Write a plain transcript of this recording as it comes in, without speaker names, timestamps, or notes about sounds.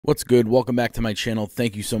What's good? Welcome back to my channel.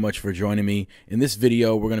 Thank you so much for joining me. In this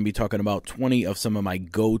video, we're going to be talking about 20 of some of my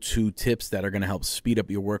go-to tips that are going to help speed up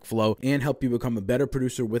your workflow and help you become a better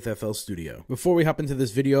producer with FL Studio. Before we hop into this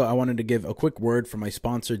video, I wanted to give a quick word for my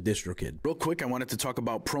sponsor, DistroKid. Real quick, I wanted to talk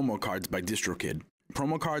about promo cards by DistroKid.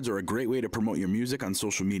 Promo cards are a great way to promote your music on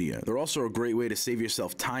social media. They're also a great way to save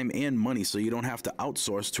yourself time and money so you don't have to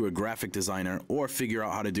outsource to a graphic designer or figure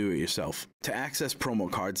out how to do it yourself. To access promo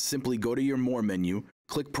cards, simply go to your More menu,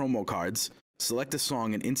 click Promo Cards, select a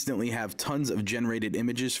song, and instantly have tons of generated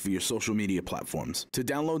images for your social media platforms. To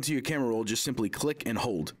download to your camera roll, just simply click and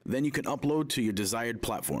hold. Then you can upload to your desired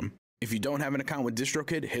platform. If you don't have an account with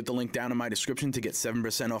DistroKid, hit the link down in my description to get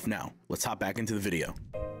 7% off now. Let's hop back into the video.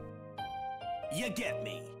 You get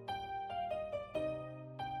me.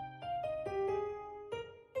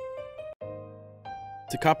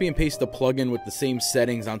 To copy and paste the plugin with the same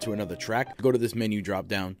settings onto another track, go to this menu drop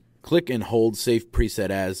down, click and hold Save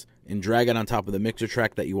Preset As, and drag it on top of the mixer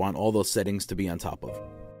track that you want all those settings to be on top of.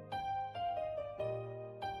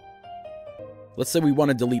 Let's say we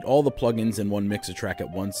want to delete all the plugins in one mixer track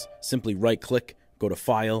at once. Simply right click, go to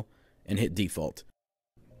File, and hit Default.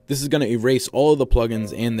 This is going to erase all of the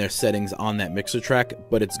plugins and their settings on that mixer track,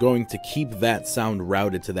 but it's going to keep that sound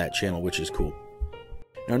routed to that channel, which is cool.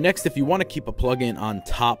 Now next, if you want to keep a plugin on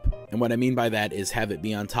top, and what I mean by that is have it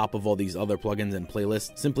be on top of all these other plugins and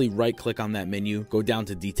playlists, simply right click on that menu, go down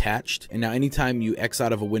to Detached, and now anytime you X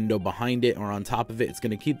out of a window behind it or on top of it, it's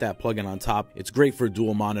going to keep that plugin on top. It's great for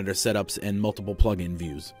dual monitor setups and multiple plugin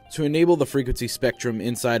views. To enable the frequency spectrum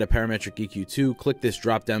inside a Parametric EQ2, click this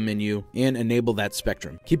drop down menu and enable that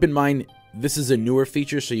spectrum. Keep in mind, this is a newer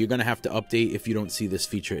feature, so you're going to have to update if you don't see this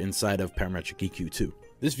feature inside of Parametric EQ2.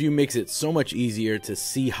 This view makes it so much easier to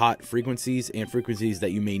see hot frequencies and frequencies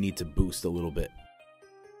that you may need to boost a little bit.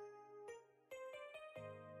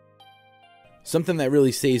 Something that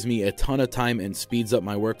really saves me a ton of time and speeds up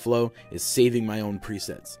my workflow is saving my own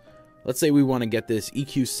presets. Let's say we want to get this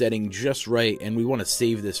EQ setting just right and we want to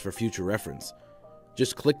save this for future reference.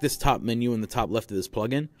 Just click this top menu in the top left of this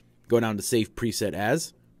plugin, go down to Save Preset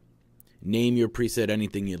As, name your preset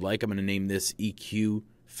anything you'd like. I'm going to name this EQ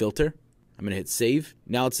Filter. I'm going to hit save.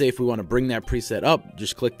 Now let's say if we want to bring that preset up,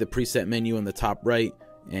 just click the preset menu in the top right,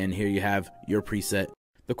 and here you have your preset.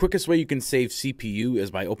 The quickest way you can save CPU is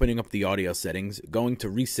by opening up the audio settings, going to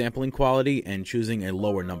resampling quality, and choosing a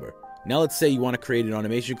lower number. Now let's say you want to create an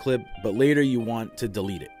automation clip, but later you want to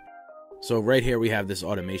delete it. So right here we have this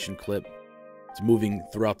automation clip. It's moving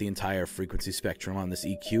throughout the entire frequency spectrum on this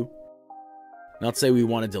EQ. Now let's say we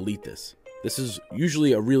want to delete this. This is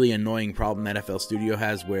usually a really annoying problem that FL Studio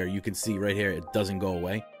has where you can see right here it doesn't go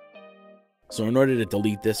away. So in order to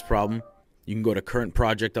delete this problem, you can go to Current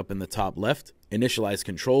Project up in the top left, Initialize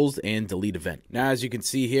Controls, and Delete Event. Now as you can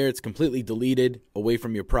see here, it's completely deleted away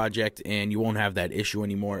from your project and you won't have that issue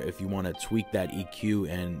anymore if you want to tweak that EQ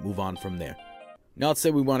and move on from there. Now let's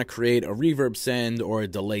say we want to create a reverb send or a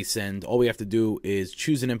delay send. All we have to do is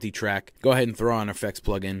choose an empty track, go ahead and throw on effects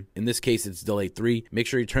plugin. In this case it's delay 3. Make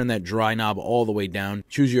sure you turn that dry knob all the way down.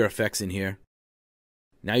 Choose your effects in here.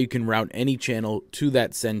 Now you can route any channel to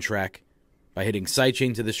that send track by hitting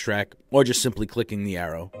sidechain to this track or just simply clicking the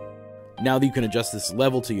arrow. Now you can adjust this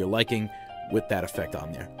level to your liking with that effect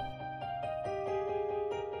on there.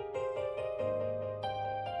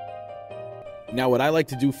 Now what I like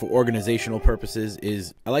to do for organizational purposes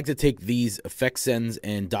is I like to take these effect sends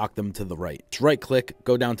and dock them to the right. Just right click,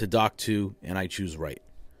 go down to dock to, and I choose right.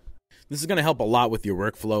 This is going to help a lot with your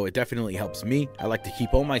workflow. It definitely helps me. I like to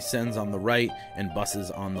keep all my sends on the right and buses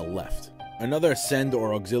on the left. Another send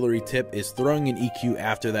or auxiliary tip is throwing an EQ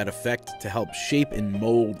after that effect to help shape and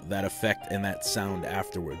mold that effect and that sound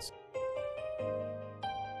afterwards.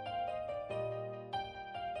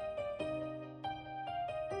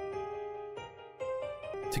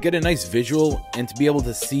 To get a nice visual and to be able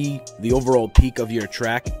to see the overall peak of your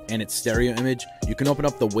track and its stereo image, you can open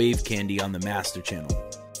up the Wave Candy on the master channel.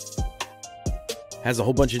 Has a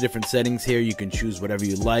whole bunch of different settings here. You can choose whatever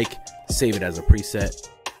you like, save it as a preset.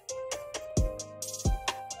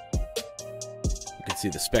 You can see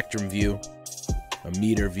the spectrum view, a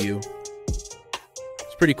meter view.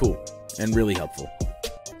 It's pretty cool and really helpful.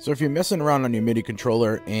 So if you're messing around on your MIDI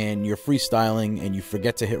controller and you're freestyling and you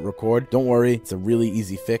forget to hit record, don't worry, it's a really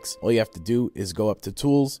easy fix. All you have to do is go up to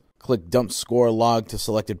Tools, click Dump Score Log to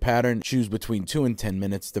Selected Pattern, choose between 2 and 10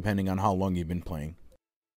 minutes depending on how long you've been playing.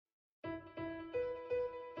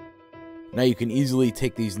 Now you can easily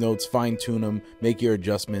take these notes, fine tune them, make your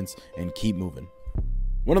adjustments, and keep moving.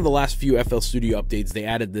 One of the last few FL Studio updates, they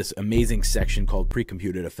added this amazing section called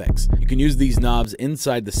Precomputed Effects. You can use these knobs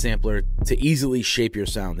inside the sampler to easily shape your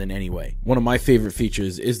sound in any way. One of my favorite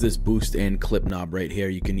features is this boost and clip knob right here.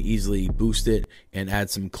 You can easily boost it and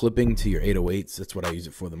add some clipping to your 808s. That's what I use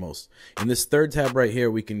it for the most. In this third tab right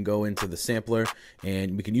here, we can go into the sampler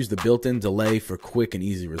and we can use the built-in delay for quick and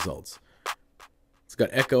easy results. It's got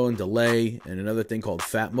echo and delay and another thing called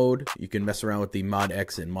fat mode. You can mess around with the mod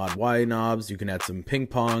X and mod Y knobs. You can add some ping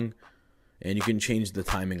pong and you can change the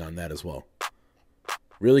timing on that as well.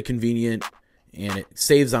 Really convenient, and it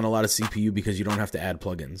saves on a lot of CPU because you don't have to add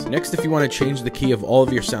plugins. Next, if you want to change the key of all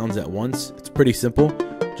of your sounds at once, it's pretty simple.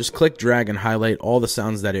 Just click, drag, and highlight all the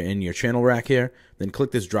sounds that are in your channel rack here. Then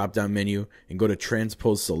click this drop-down menu and go to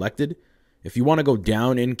Transpose Selected. If you want to go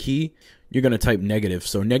down in key, you're going to type negative.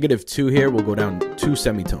 So -2 here will go down 2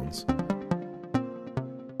 semitones.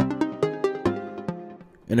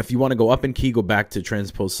 And if you want to go up in key, go back to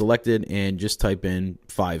Transpose Selected and just type in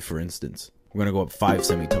 5, for instance. We're going to go up 5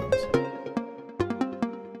 semitones.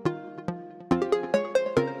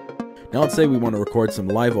 Now let's say we want to record some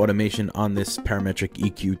live automation on this parametric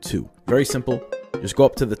EQ2. Very simple. Just go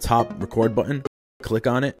up to the top record button, click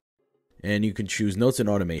on it, and you can choose Notes and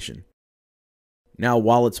Automation. Now,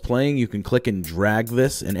 while it's playing, you can click and drag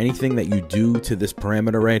this, and anything that you do to this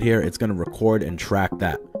parameter right here, it's going to record and track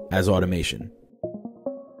that as automation.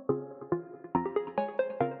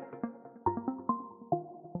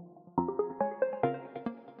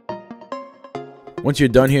 Once you're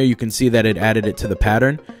done here, you can see that it added it to the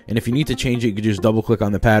pattern, and if you need to change it, you can just double click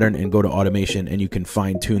on the pattern and go to automation, and you can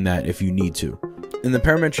fine tune that if you need to. In the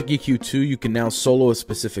parametric EQ2, you can now solo a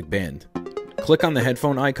specific band. Click on the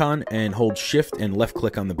headphone icon and hold shift and left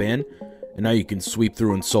click on the band, and now you can sweep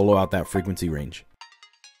through and solo out that frequency range.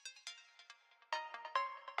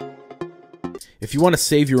 If you want to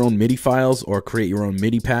save your own MIDI files or create your own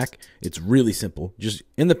MIDI pack, it's really simple. Just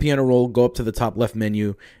in the piano roll, go up to the top left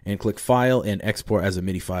menu and click File and Export as a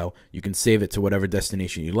MIDI file. You can save it to whatever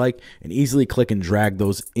destination you like and easily click and drag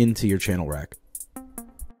those into your channel rack.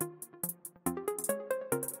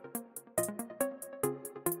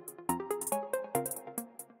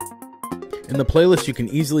 In the playlist, you can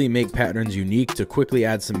easily make patterns unique to quickly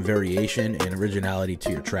add some variation and originality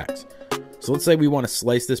to your tracks. So let's say we want to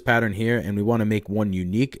slice this pattern here and we want to make one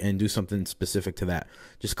unique and do something specific to that.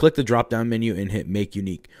 Just click the drop down menu and hit Make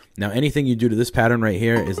Unique. Now anything you do to this pattern right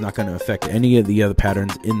here is not going to affect any of the other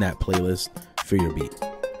patterns in that playlist for your beat.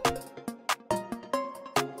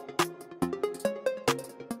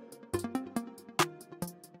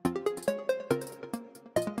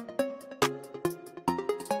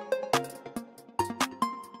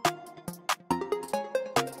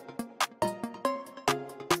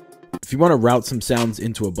 If you want to route some sounds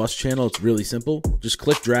into a bus channel, it's really simple. Just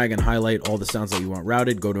click, drag, and highlight all the sounds that you want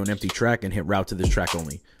routed, go to an empty track, and hit route to this track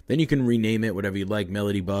only. Then you can rename it whatever you like,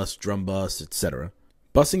 melody bus, drum bus, etc.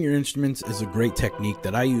 Bussing your instruments is a great technique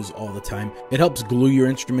that I use all the time. It helps glue your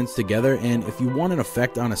instruments together, and if you want an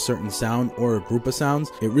effect on a certain sound or a group of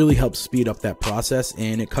sounds, it really helps speed up that process,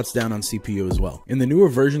 and it cuts down on CPU as well. In the newer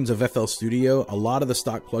versions of FL Studio, a lot of the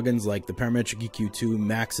stock plugins like the Parametric EQ2,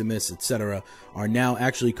 Maximus, etc. are now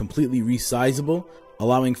actually completely resizable,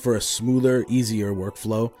 allowing for a smoother, easier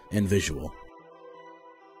workflow and visual.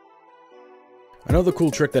 Another cool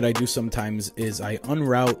trick that I do sometimes is I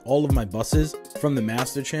unroute all of my buses from the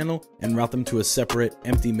master channel and route them to a separate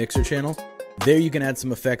empty mixer channel. There you can add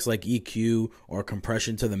some effects like EQ or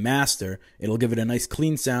compression to the master. It'll give it a nice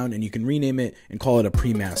clean sound, and you can rename it and call it a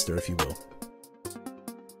Premaster, if you will.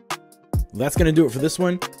 Well, that's going to do it for this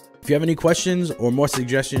one. If you have any questions or more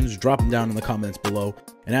suggestions, drop them down in the comments below.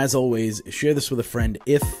 And as always, share this with a friend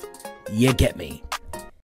if you get me.